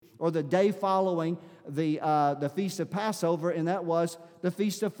or the day following the Feast of Passover, and that was the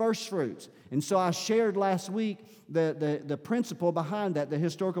Feast of First Fruits. And so I shared last week the principle behind that, the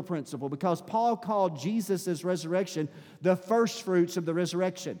historical principle, because Paul called Jesus' resurrection the first fruits of the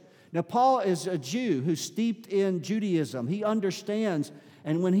resurrection. Now, Paul is a Jew who's steeped in Judaism. He understands,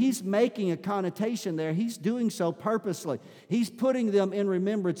 and when he's making a connotation there, he's doing so purposely. He's putting them in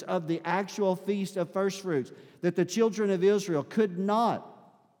remembrance of the actual Feast of First Fruits that the children of Israel could not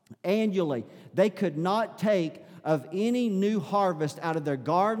annually, they could not take of any new harvest out of their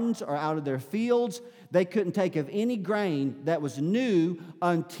gardens or out of their fields. They couldn't take of any grain that was new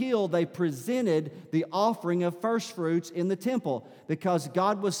until they presented the offering of first fruits in the temple, because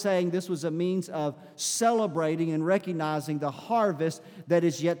God was saying this was a means of celebrating and recognizing the harvest that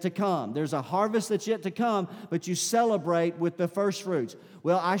is yet to come. There's a harvest that's yet to come, but you celebrate with the first fruits.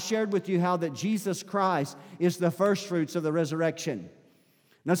 Well, I shared with you how that Jesus Christ is the first fruits of the resurrection.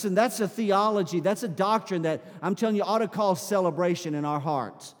 Now, listen, that's a theology, that's a doctrine that I'm telling you ought to cause celebration in our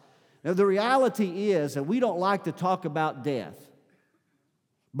hearts. Now, the reality is that we don't like to talk about death,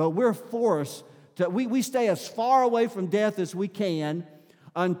 but we're forced to, we stay as far away from death as we can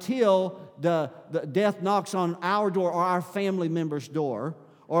until the death knocks on our door or our family member's door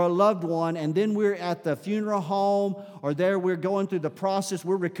or a loved one, and then we're at the funeral home, or there we're going through the process,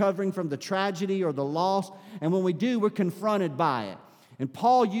 we're recovering from the tragedy or the loss, and when we do, we're confronted by it. And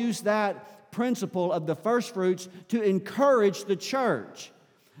Paul used that principle of the first fruits to encourage the church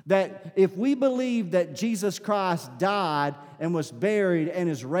that if we believe that Jesus Christ died and was buried and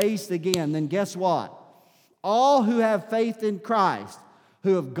is raised again, then guess what? All who have faith in Christ,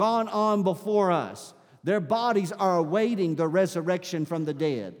 who have gone on before us, their bodies are awaiting the resurrection from the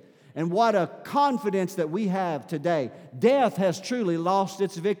dead. And what a confidence that we have today. Death has truly lost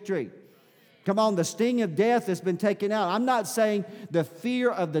its victory. Come on, the sting of death has been taken out. I'm not saying the fear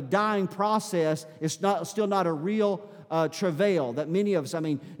of the dying process is still not a real travail that many of us, I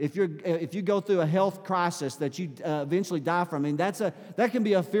mean, if you go through a health crisis that you eventually die from, I mean, that can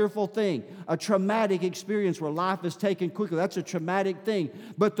be a fearful thing, a traumatic experience where life is taken quickly. That's a traumatic thing.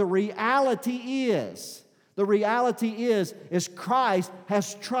 But the reality is Christ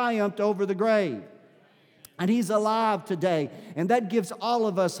has triumphed over the grave. And He's alive today. And that gives all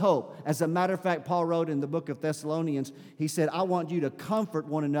of us hope. As a matter of fact, Paul wrote in the book of Thessalonians, he said, I want you to comfort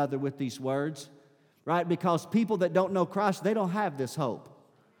one another with these words, right? Because people that don't know Christ, they don't have this hope,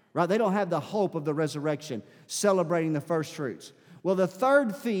 right? They don't have the hope of the resurrection, celebrating the first fruits. Well, the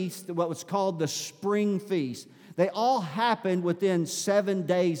third feast, what was called the spring feast, they all happened within 7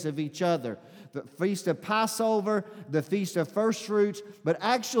 days of each other. The Feast of Passover, the Feast of First Fruits, but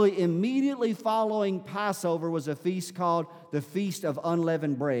actually immediately following Passover was a feast called the Feast of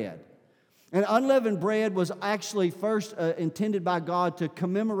Unleavened Bread. And unleavened bread was actually first intended by God to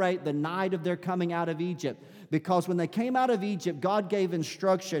commemorate the night of their coming out of Egypt. Because when they came out of Egypt, God gave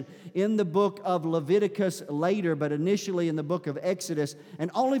instruction in the book of Leviticus later, but initially in the book of Exodus. And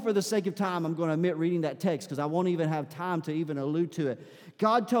only for the sake of time, I'm going to omit reading that text because I won't even have time to even allude to it.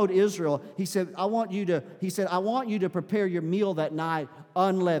 God told Israel, He said, I want you to prepare your meal that night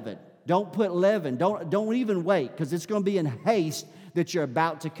unleavened. Don't put leaven. Don't even wait, because it's going to be in haste that you're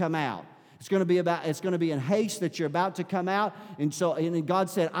about to come out. It's going to be in haste that you're about to come out. And God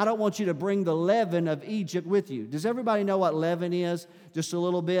said, I don't want you to bring the leaven of Egypt with you. Does everybody know what leaven is? Just a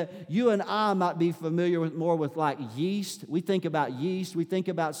little bit. You and I might be familiar more with like yeast. We think about yeast. We think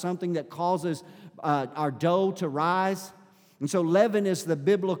about something that causes our dough to rise. And so leaven is the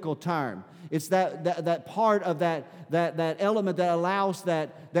biblical term. It's that part of that element that allows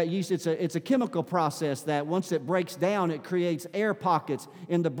that yeast. It's a chemical process that once it breaks down, it creates air pockets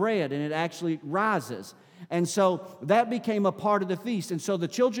in the bread and it actually rises. And so that became a part of the feast. And so the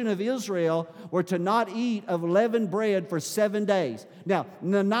children of Israel were to not eat of leavened bread for 7 days. Now,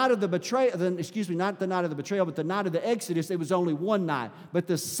 the night of the betrayal, not the night of the betrayal, but the night of the Exodus, it was only one night. But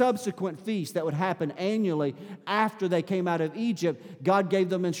the subsequent feast that would happen annually after they came out of Egypt, God gave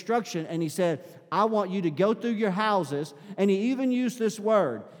them instruction. And He said, I want you to go through your houses. And He even used this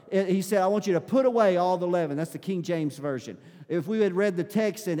word. He said, I want you to put away all the leaven. That's the King James Version. If we had read the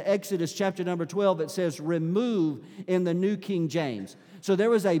text in Exodus chapter number 12, it says remove in the New King James. So there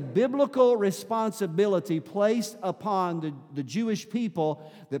was a biblical responsibility placed upon the Jewish people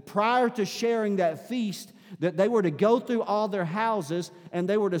that prior to sharing that feast, that they were to go through all their houses and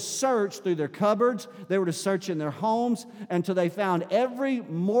they were to search through their cupboards, they were to search in their homes until they found every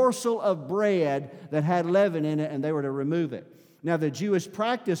morsel of bread that had leaven in it, and they were to remove it. Now, the Jewish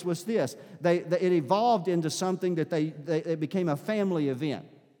practice was this. It evolved into something that it became a family event.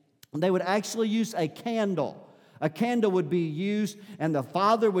 They would actually use a candle A candle would be used, and the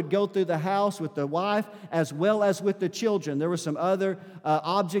father would go through the house with the wife as well as with the children. There were some other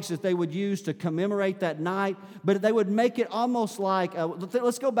objects that they would use to commemorate that night, but they would make it almost like,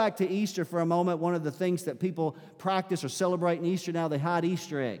 let's go back to Easter for a moment. One of the things that people practice or celebrate in Easter now, they hide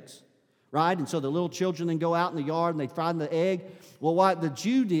Easter eggs, right? And so the little children then go out in the yard and they find the egg. Well, what the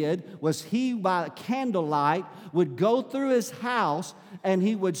Jew did was he, by candlelight, would go through his house and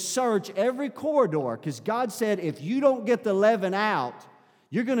he would search every corridor, because God said, if you don't get the leaven out,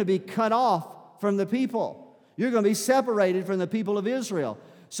 you're going to be cut off from the people. You're going to be separated from the people of Israel.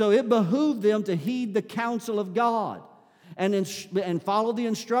 So it behooved them to heed the counsel of God and follow the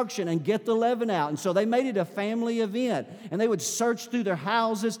instruction and get the leaven out. And so they made it a family event. And they would search through their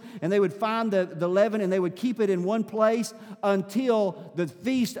houses and they would find the leaven and they would keep it in one place until the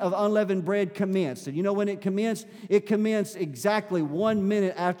Feast of Unleavened Bread commenced. And you know when it commenced? It commenced exactly 1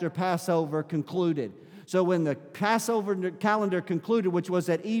 minute after Passover concluded. So when the Passover calendar concluded, which was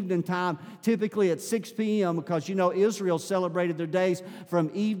at evening time, typically at 6 p.m., because you know Israel celebrated their days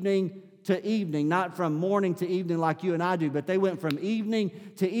from evening to evening, not from morning to evening like you and I do, but they went from evening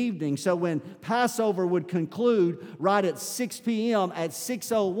to evening. So when Passover would conclude right at 6 p.m., at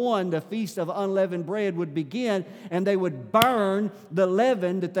 6:01, the Feast of Unleavened Bread would begin, and they would burn the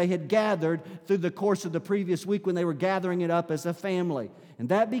leaven that they had gathered through the course of the previous week when they were gathering it up as a family. And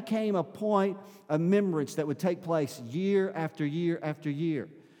that became a point of remembrance that would take place year after year after year.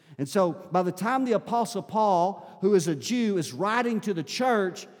 And so by the time the Apostle Paul, who is a Jew, is writing to the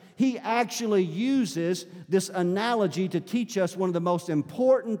church, he actually uses this analogy to teach us one of the most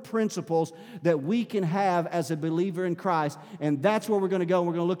important principles that we can have as a believer in Christ. And that's where we're going to go.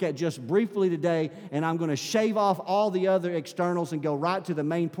 We're going to look at just briefly today, and I'm going to shave off all the other externals and go right to the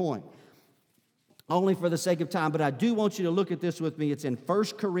main point, only for the sake of time. But I do want you to look at this with me. It's in 1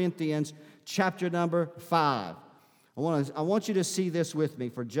 Corinthians chapter number 5. I want you to see this with me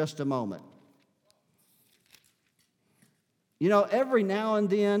for just a moment. You know, every now and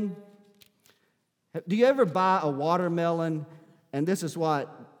then, do you ever buy a watermelon? And this is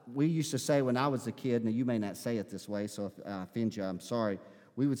what we used to say when I was a kid. Now, you may not say it this way, so if I offend you, I'm sorry.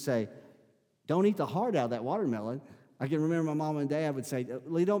 We would say, don't eat the heart out of that watermelon. I can remember my mom and dad would say,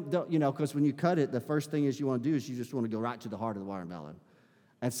 don't, you know, because when you cut it, the first thing is you want to do is you just want to go right to the heart of the watermelon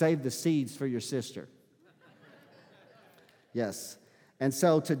and save the seeds for your sister. Yes. And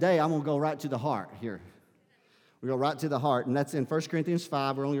so today, I'm going to go right to the heart here. We go right to the heart, and that's in 1 Corinthians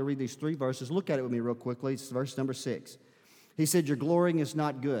 5. We're only going to read these 3 verses. Look at it with me real quickly. It's verse number 6. He said, your glorying is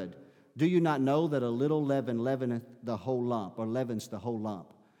not good. Do you not know that a little leaven leaveneth the whole lump, or leavens the whole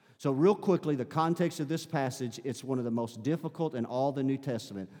lump? So real quickly, the context of this passage, it's one of the most difficult in all the New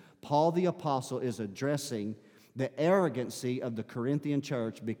Testament. Paul the Apostle is addressing the arrogancy of the Corinthian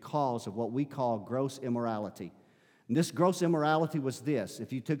church because of what we call gross immorality. And this gross immorality was this.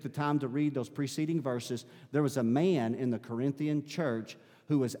 If you took the time to read those preceding verses, there was a man in the Corinthian church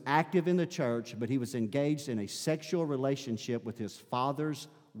who was active in the church, but he was engaged in a sexual relationship with his father's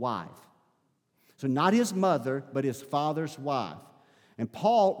wife. So not his mother, but his father's wife. And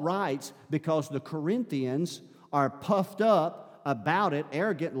Paul writes because the Corinthians are puffed up about it,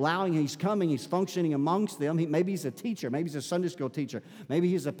 arrogant, allowing he's coming, he's functioning amongst them. Maybe he's a teacher, maybe he's a Sunday school teacher, maybe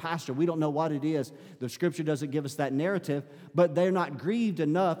he's a pastor. We don't know what it is. The Scripture doesn't give us that narrative, but they're not grieved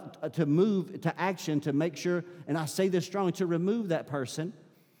enough to move to action to make sure, and I say this strongly, to remove that person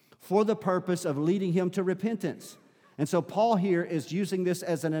for the purpose of leading him to repentance. And so Paul here is using this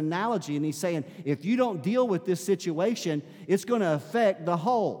as an analogy, and he's saying, if you don't deal with this situation, it's going to affect the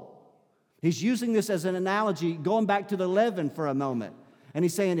whole. He's using this as an analogy, going back to the leaven for a moment. And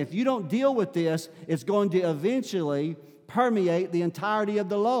he's saying, if you don't deal with this, it's going to eventually permeate the entirety of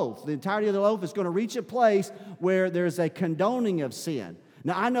the loaf. The entirety of the loaf is going to reach a place where there's a condoning of sin.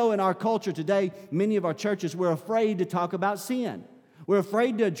 Now, I know in our culture today, many of our churches, we're afraid to talk about sin. We're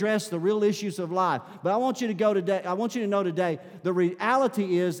afraid to address the real issues of life. But I want you to know today, the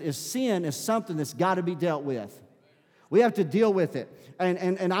reality is sin is something that's got to be dealt with. We have to deal with it.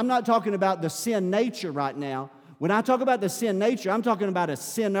 And I'm not talking about the sin nature right now. When I talk about the sin nature, I'm talking about a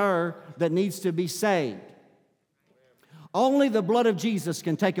sinner that needs to be saved. Only the blood of Jesus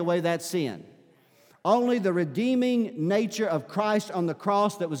can take away that sin. Only the redeeming nature of Christ on the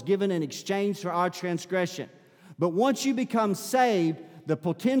cross that was given in exchange for our transgression. But once you become saved, the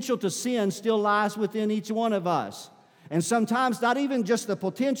potential to sin still lies within each one of us. And sometimes not even just the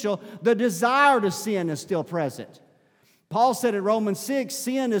potential, the desire to sin is still present. Paul said in Romans 6,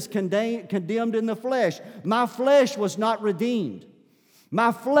 sin is condemned in the flesh. My flesh was not redeemed.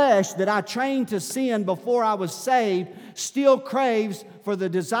 My flesh that I trained to sin before I was saved still craves for the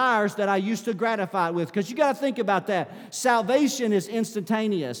desires that I used to gratify it with. Because you got to think about that. Salvation is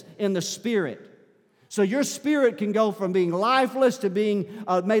instantaneous in the spirit. So your spirit can go from being lifeless to being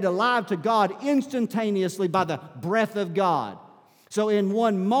made alive to God instantaneously by the breath of God. So in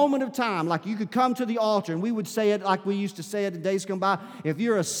one moment of time, like you could come to the altar, and we would say it like we used to say it in days gone by. If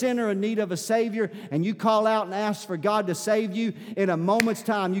you're a sinner in need of a Savior and you call out and ask for God to save you, in a moment's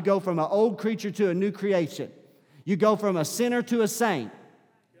time you go from an old creature to a new creation. You go from a sinner to a saint.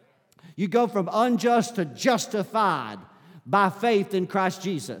 You go from unjust to justified by faith in Christ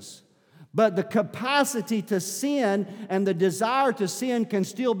Jesus. But the capacity to sin and the desire to sin can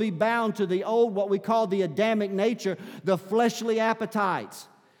still be bound to the old, what we call the Adamic nature, the fleshly appetites.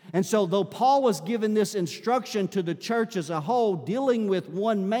 And so though Paul was given this instruction to the church as a whole, dealing with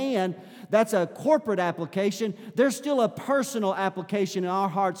one man, that's a corporate application, there's still a personal application in our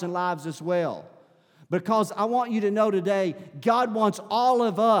hearts and lives as well. Because I want you to know today, God wants all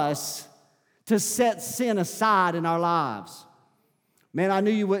of us to set sin aside in our lives. Man, I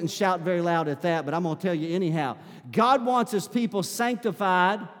knew you wouldn't shout very loud at that, but I'm going to tell you anyhow. God wants His people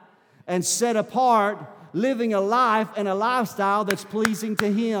sanctified and set apart, living a life and a lifestyle that's pleasing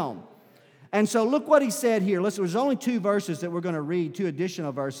to Him. And so look what He said here. Listen, there's only 2 verses that we're going to read, 2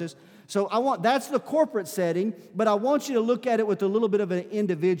 additional verses. So that's the corporate setting, but I want you to look at it with a little bit of an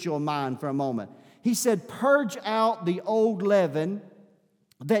individual mind for a moment. He said, purge out the old leaven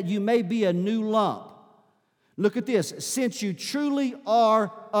that you may be a new lump. Look at this. Since you truly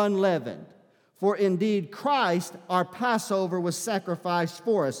are unleavened. For indeed Christ, our Passover, was sacrificed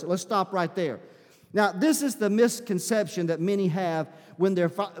for us. So let's stop right there. Now, this is the misconception that many have when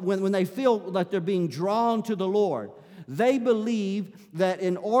they feel like they're being drawn to the Lord. They believe that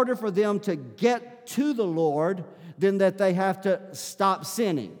in order for them to get to the Lord, then that they have to stop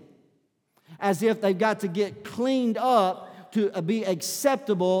sinning. As if they've got to get cleaned up to be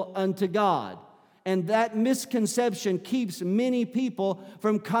acceptable unto God. And that misconception keeps many people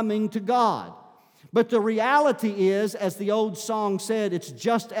from coming to God. But the reality is, as the old song said, it's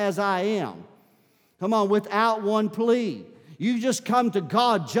just as I am. Come on, without one plea. You just come to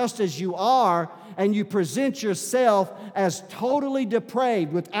God just as you are, and you present yourself as totally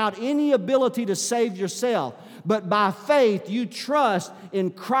depraved, without any ability to save yourself. But by faith, you trust in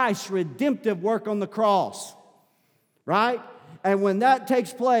Christ's redemptive work on the cross. Right? And when that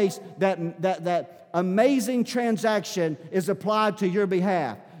takes place, that amazing transaction is applied to your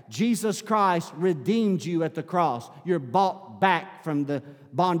behalf. Jesus Christ redeemed you at the cross. You're bought back from the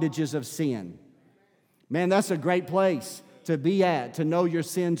bondages of sin. Man, that's a great place to be at, to know your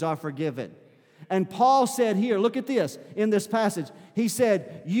sins are forgiven. And Paul said here, look at this, in this passage. He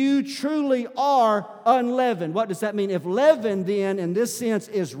said, you truly are unleavened. What does that mean? If leaven then, in this sense,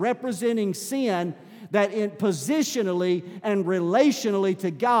 is representing sin, that positionally and relationally to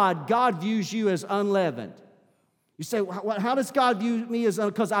God, God views you as unleavened. You say, how does God view me as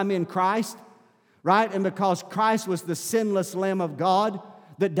unleavened? Because I'm in Christ, right? And because Christ was the sinless Lamb of God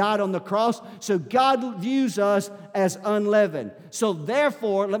that died on the cross. So God views us as unleavened. So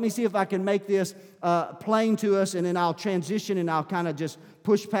therefore, let me see if I can make this plain to us, and then I'll transition and I'll kind of just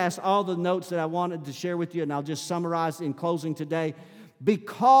push past all the notes that I wanted to share with you, and I'll just summarize in closing today.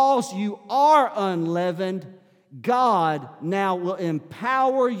 Because you are unleavened, God now will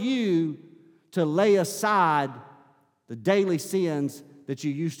empower you to lay aside the daily sins that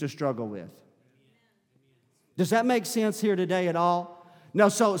you used to struggle with. Does that make sense here today at all? No,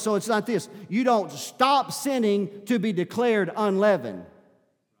 so it's not this. You don't stop sinning to be declared unleavened.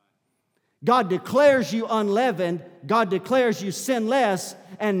 God declares you unleavened. God declares you sinless.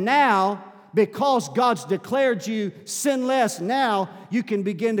 And now, because God's declared you sinless, now you can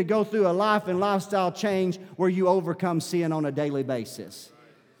begin to go through a life and lifestyle change where you overcome sin on a daily basis.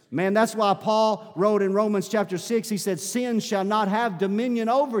 Man, that's why Paul wrote in Romans chapter 6, he said, sin shall not have dominion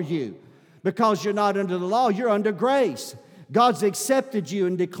over you because you're not under the law, you're under grace. God's accepted you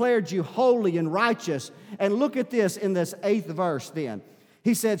and declared you holy and righteous. And look at this in this 8th verse then.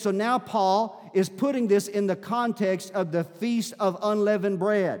 He said, so now Paul is putting this in the context of the Feast of Unleavened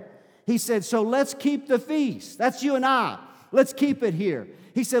Bread. He said, so let's keep the feast. That's you and I. Let's keep it here.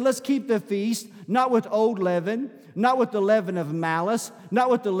 He said, let's keep the feast, not with old leaven, not with the leaven of malice, not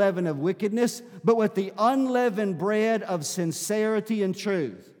with the leaven of wickedness, but with the unleavened bread of sincerity and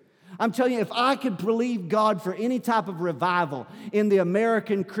truth. I'm telling you, if I could believe God for any type of revival in the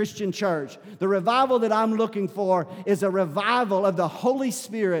American Christian church, the revival that I'm looking for is a revival of the Holy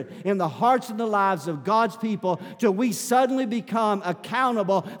Spirit in the hearts and the lives of God's people till we suddenly become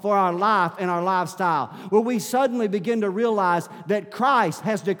accountable for our life and our lifestyle, where we suddenly begin to realize that Christ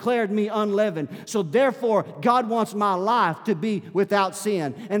has declared me unleavened. So therefore, God wants my life to be without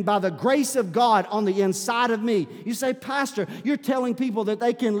sin. And by the grace of God on the inside of me, you say, Pastor, you're telling people that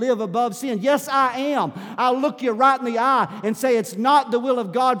they can live above sin. Yes, I am. I'll look you right in the eye and say it's not the will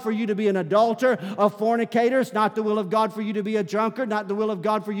of God for you to be an adulterer, a fornicator. It's not the will of God for you to be a drunkard. Not the will of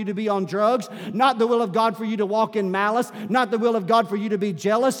God for you to be on drugs. Not the will of God for you to walk in malice. Not the will of God for you to be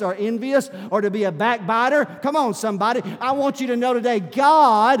jealous or envious or to be a backbiter. Come on, somebody. I want you to know today,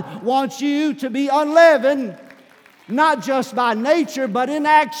 God wants you to be unleavened, not just by nature, but in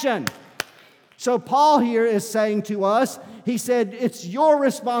action. So Paul here is saying to us, he said, it's your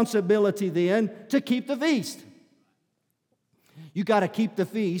responsibility then to keep the feast. You got to keep the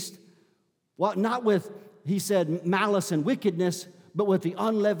feast, well, not with, he said, malice and wickedness, but with the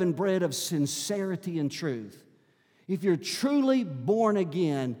unleavened bread of sincerity and truth. If you're truly born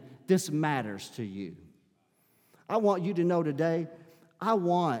again, this matters to you. I want you to know today, I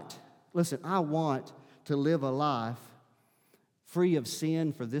want to live a life free of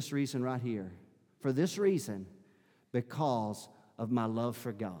sin for this reason right here. For this reason, because of my love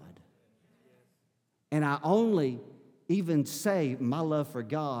for God. And I only even say my love for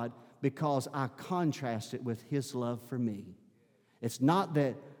God because I contrast it with His love for me. It's not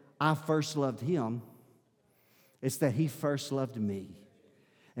that I first loved Him, it's that He first loved me.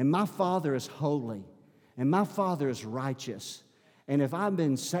 And my Father is holy, and my Father is righteous. And if I've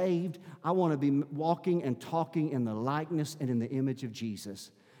been saved, I want to be walking and talking in the likeness and in the image of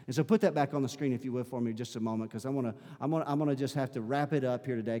Jesus. And so put that back on the screen, if you will, for me just a moment, because I'm gonna just have to wrap it up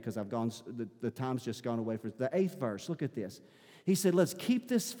here today because the time's just gone away. For the 8th verse, look at this. He said, let's keep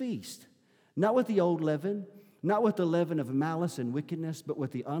this feast, not with the old leaven, not with the leaven of malice and wickedness, but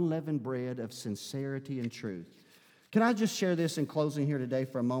with the unleavened bread of sincerity and truth. Can I just share this in closing here today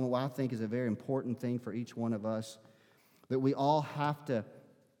for a moment, what I think is a very important thing for each one of us, that we all have to,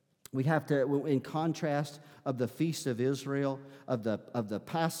 in contrast of the Feast of Israel, of the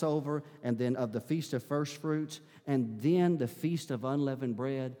Passover, and then of the Feast of First Fruits, and then the Feast of Unleavened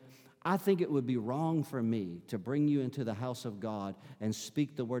Bread, I think it would be wrong for me to bring you into the house of God and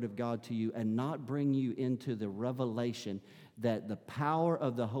speak the Word of God to you and not bring you into the revelation that the power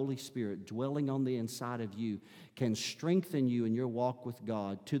of the Holy Spirit dwelling on the inside of you can strengthen you in your walk with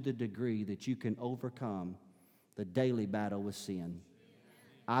God to the degree that you can overcome the daily battle with sin.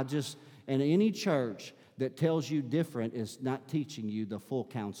 And any church that tells you different is not teaching you the full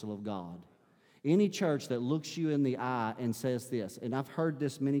counsel of God. Any church that looks you in the eye and says this, and I've heard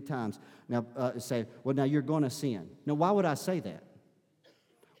this many times, now say, well, now you're going to sin. Now, why would I say that?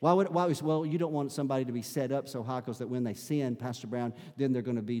 Well, you don't want somebody to be set up so high because that when they sin, Pastor Brown, then they're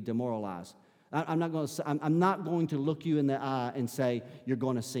going to be demoralized. I'm not going to look you in the eye and say, you're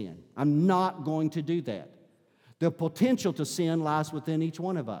going to sin. I'm not going to do that. The potential to sin lies within each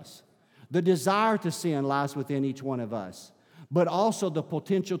one of us. The desire to sin lies within each one of us. But also the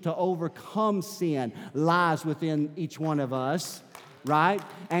potential to overcome sin lies within each one of us, right?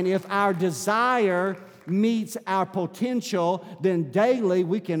 And if our desire meets our potential, then daily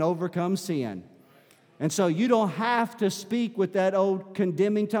we can overcome sin. And so you don't have to speak with that old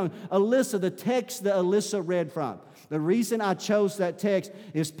condemning tone. Alyssa, the text that Alyssa read from, the reason I chose that text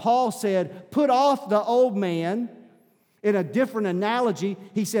is Paul said, put off the old man. In a different analogy,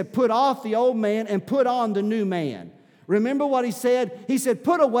 he said, put off the old man and put on the new man. Remember what he said? He said,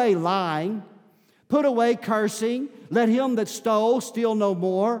 put away lying, put away cursing, let him that stole steal no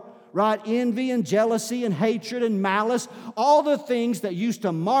more, right? Envy and jealousy and hatred and malice, all the things that used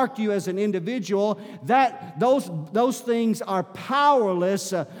to mark you as an individual, that those things are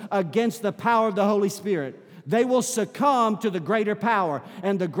powerless against the power of the Holy Spirit. They will succumb to the greater power,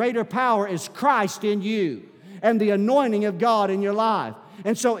 and the greater power is Christ in you and the anointing of God in your life.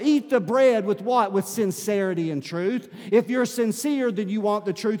 And so eat the bread with what? With sincerity and truth. If you're sincere, then you want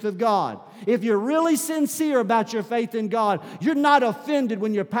the truth of God. If you're really sincere about your faith in God, you're not offended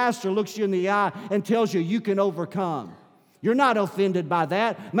when your pastor looks you in the eye and tells you can overcome. You're not offended by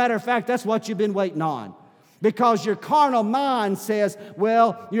that. Matter of fact, that's what you've been waiting on. Because your carnal mind says,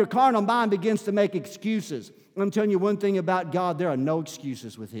 your carnal mind begins to make excuses. I'm telling you one thing about God, there are no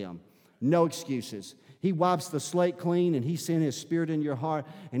excuses with Him. No excuses. He wipes the slate clean, and He sends His Spirit in your heart,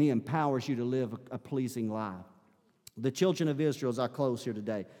 and He empowers you to live a pleasing life. The children of Israel, as I close here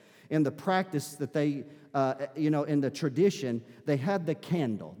today, in the practice that they, in the tradition, they had the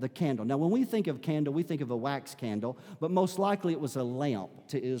candle. Now, when we think of candle, we think of a wax candle, but most likely it was a lamp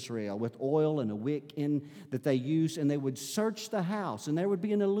to Israel with oil and a wick in that they used, and they would search the house, and there would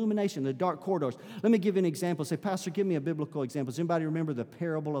be an illumination, the dark corridors. Let me give you an example. Say, Pastor, give me a biblical example. Does anybody remember the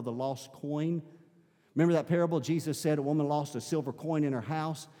parable of the lost coin? Remember that parable? Jesus said a woman lost a silver coin in her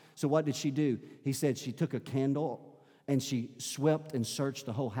house. So what did she do? He said she took a candle and she swept and searched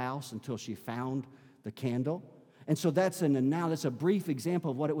the whole house until she found the candle. And so that's a brief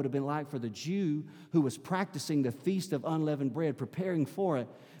example of what it would have been like for the Jew who was practicing the Feast of Unleavened Bread, preparing for it.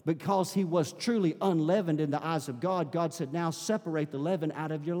 Because he was truly unleavened in the eyes of God, God said, now separate the leaven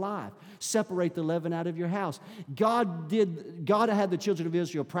out of your life. Separate the leaven out of your house. God had the children of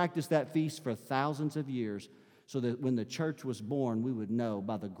Israel practice that feast for thousands of years so that when the church was born, we would know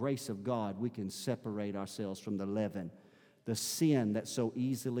by the grace of God we can separate ourselves from the leaven, the sin that so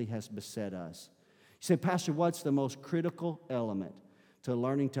easily has beset us. You say, Pastor, what's the most critical element to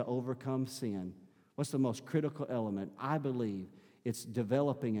learning to overcome sin? What's the most critical element? I believe it's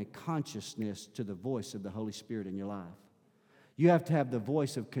developing a consciousness to the voice of the Holy Spirit in your life. You have to have the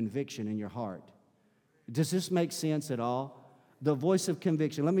voice of conviction in your heart. Does this make sense at all? The voice of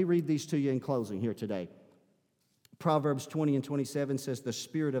conviction. Let me read these to you in closing here today. Proverbs 20:27 says, the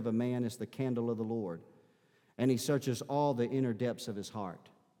spirit of a man is the candle of the Lord, and he searches all the inner depths of his heart.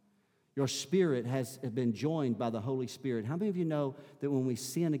 Your spirit has been joined by the Holy Spirit. How many of you know that when we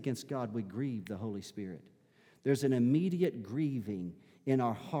sin against God, we grieve the Holy Spirit? There's an immediate grieving in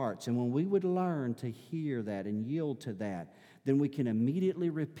our hearts. And when we would learn to hear that and yield to that, then we can immediately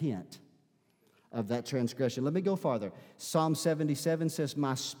repent of that transgression. Let me go farther. Psalm 77 says,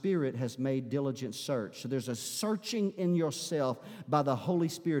 my spirit has made diligent search. So there's a searching in yourself by the Holy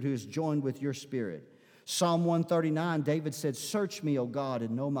Spirit who is joined with your spirit. Psalm 139, David said, search me, O God,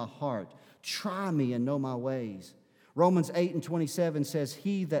 and know my heart. Try me and know my ways. Romans 8:27 says,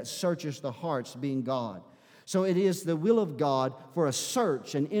 he that searches the hearts being God. So it is the will of God for a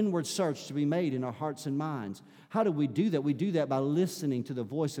search, an inward search to be made in our hearts and minds. How do we do that? We do that by listening to the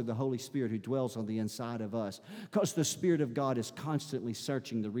voice of the Holy Spirit who dwells on the inside of us. Because the Spirit of God is constantly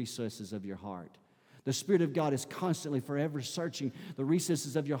searching the recesses of your heart. The Spirit of God is constantly, forever searching the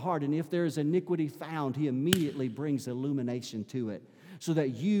recesses of your heart. And if there is iniquity found, He immediately brings illumination to it, so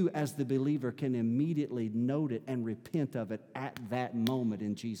that you as the believer can immediately note it and repent of it at that moment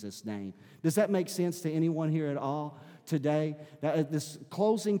in Jesus' name. Does that make sense to anyone here at all today? Now, this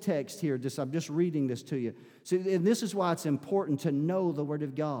closing text here, I'm just reading this to you. So, and this is why it's important to know the Word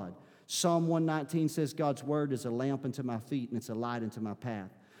of God. Psalm 119 says, God's Word is a lamp unto my feet and it's a light unto my path.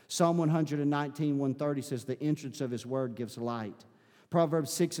 Psalm 119, 130 says, the entrance of His Word gives light. Proverbs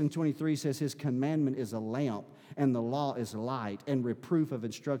 6:23 says, His commandment is a lamp, and the law is light, and reproof of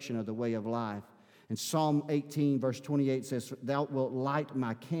instruction of the way of life. And Psalm 18, verse 28 says, Thou wilt light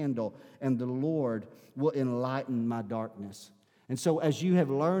my candle, and the Lord will enlighten my darkness. And so as you have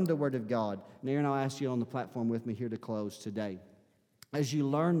learned the Word of God, and Aaron, I'll ask you on the platform with me here to close today. As you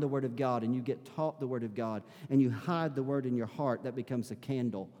learn the Word of God, and you get taught the Word of God, and you hide the Word in your heart, that becomes a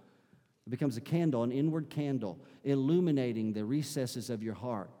candle. It becomes a candle, an inward candle, illuminating the recesses of your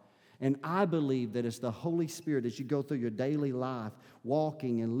heart. And I believe that as the Holy Spirit, as you go through your daily life,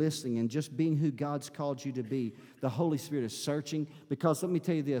 walking and listening and just being who God's called you to be, the Holy Spirit is searching. Because let me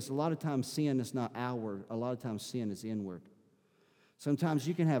tell you this, a lot of times sin is not outward. A lot of times sin is inward. Sometimes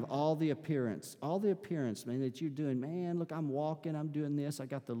you can have all the appearance, man, that you're doing. Man, look, I'm walking, I'm doing this, I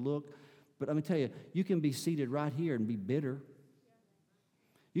got the look. But let me tell you, you can be seated right here and be bitter.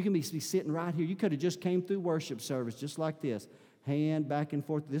 You can be sitting right here. You could have just came through worship service just like this, hand back and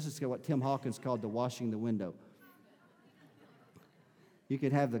forth. This is what Tim Hawkins called the washing the window. You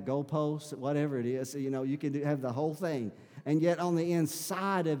could have the goalposts, whatever it is. You can have the whole thing. And yet on the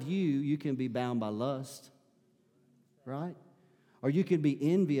inside of you, you can be bound by lust, right? Or you could be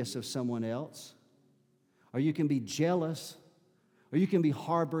envious of someone else. Or you can be jealous. Or you can be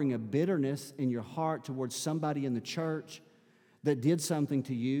harboring a bitterness in your heart towards somebody in the church that did something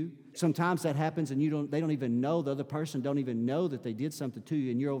to you. Sometimes that happens and they don't even know, the other person don't even know that they did something to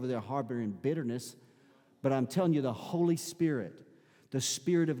you, and you're over there harboring bitterness. But I'm telling you, the Holy Spirit, the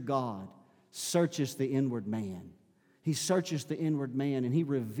Spirit of God, searches the inward man. He searches the inward man, and He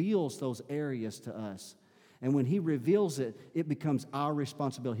reveals those areas to us. And when He reveals it, it becomes our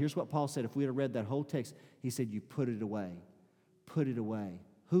responsibility. Here's what Paul said. If we had read that whole text, he said, you put it away. Put it away.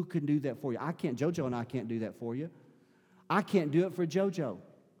 Who can do that for you? JoJo and I can't do that for you. I can't do it for JoJo.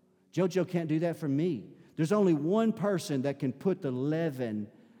 JoJo can't do that for me. There's only one person that can put the leaven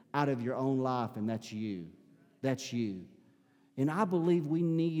out of your own life, and that's you. That's you. And I believe we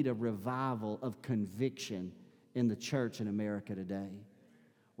need a revival of conviction in the church in America today,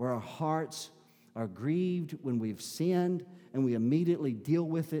 where our hearts are grieved when we've sinned and we immediately deal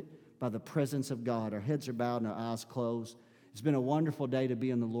with it by the presence of God. Our heads are bowed and our eyes closed. It's been a wonderful day to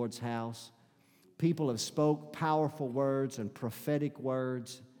be in the Lord's house. People have spoke powerful words and prophetic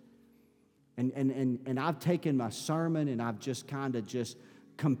words. And I've taken my sermon and I've just kind of just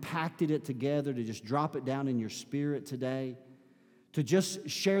compacted it together to just drop it down in your spirit today, to just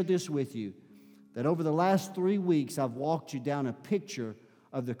share this with you, that over the last 3 weeks I've walked you down a picture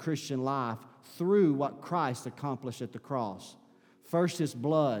of the Christian life through what Christ accomplished at the cross. First, His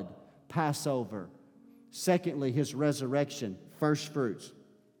blood, Passover. Secondly, His resurrection, first fruits.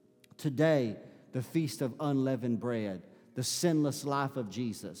 Today, the Feast of Unleavened Bread, the sinless life of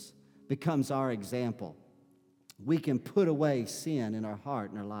Jesus, becomes our example. We can put away sin in our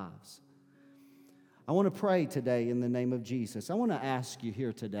heart and our lives. I want to pray today in the name of Jesus. I want to ask you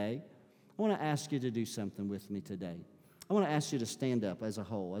here today, I want to ask you to do something with me today. I want to ask you to stand up as a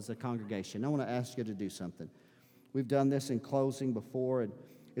whole, as a congregation. I want to ask you to do something. We've done this in closing before, and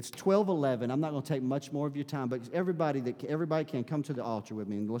it's 12:11. I'm not going to take much more of your time, but everybody can come to the altar with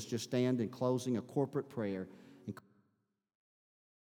me, and let's just stand in closing a corporate prayer.